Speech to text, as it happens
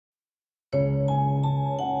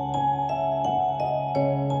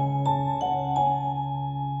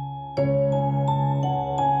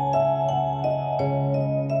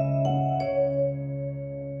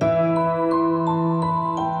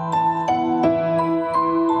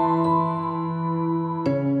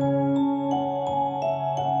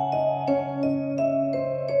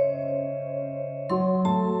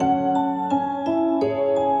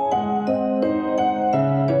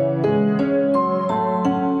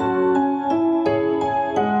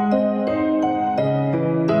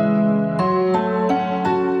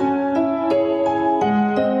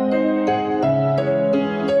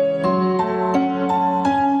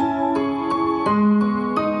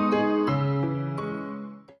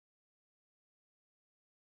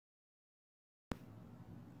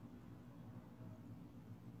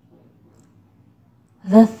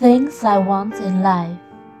The things I want in life,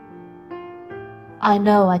 I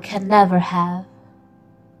know I can never have.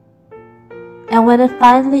 And when it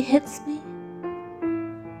finally hits me,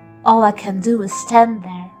 all I can do is stand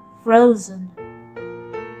there, frozen.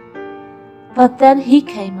 But then he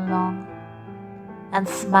came along and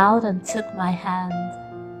smiled and took my hand.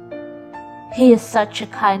 He is such a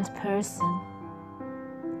kind person,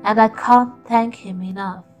 and I can't thank him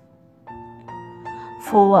enough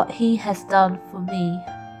for what he has done for me.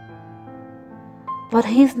 But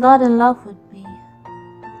he's not in love with me.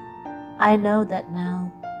 I know that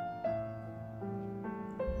now.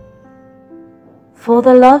 For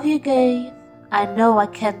the love you gave, I know I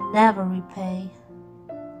can never repay.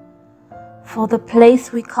 For the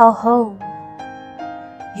place we call home,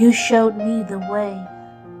 you showed me the way.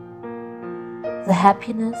 The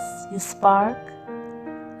happiness you spark,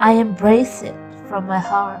 I embrace it from my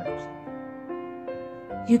heart.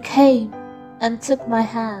 You came and took my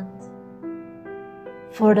hand,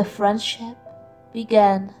 for the friendship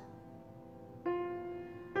began.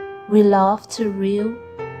 We laughed to reel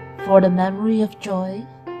for the memory of joy.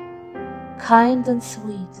 Kind and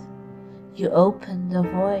sweet, you opened the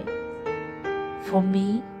void for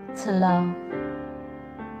me to love.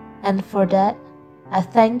 And for that I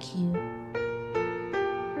thank you,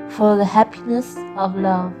 for the happiness of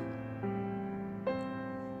love.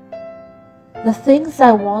 The things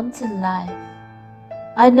I want in life,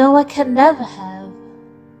 I know I can never have.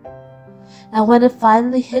 And when it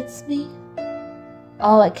finally hits me,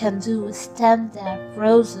 all I can do is stand there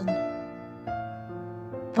frozen.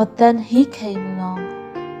 But then he came along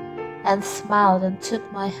and smiled and took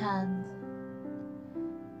my hand.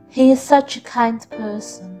 He is such a kind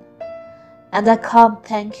person, and I can't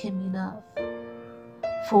thank him enough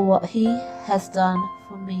for what he has done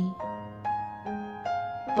for me.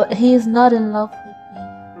 But he is not in love with me.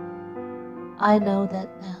 I know that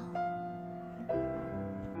now.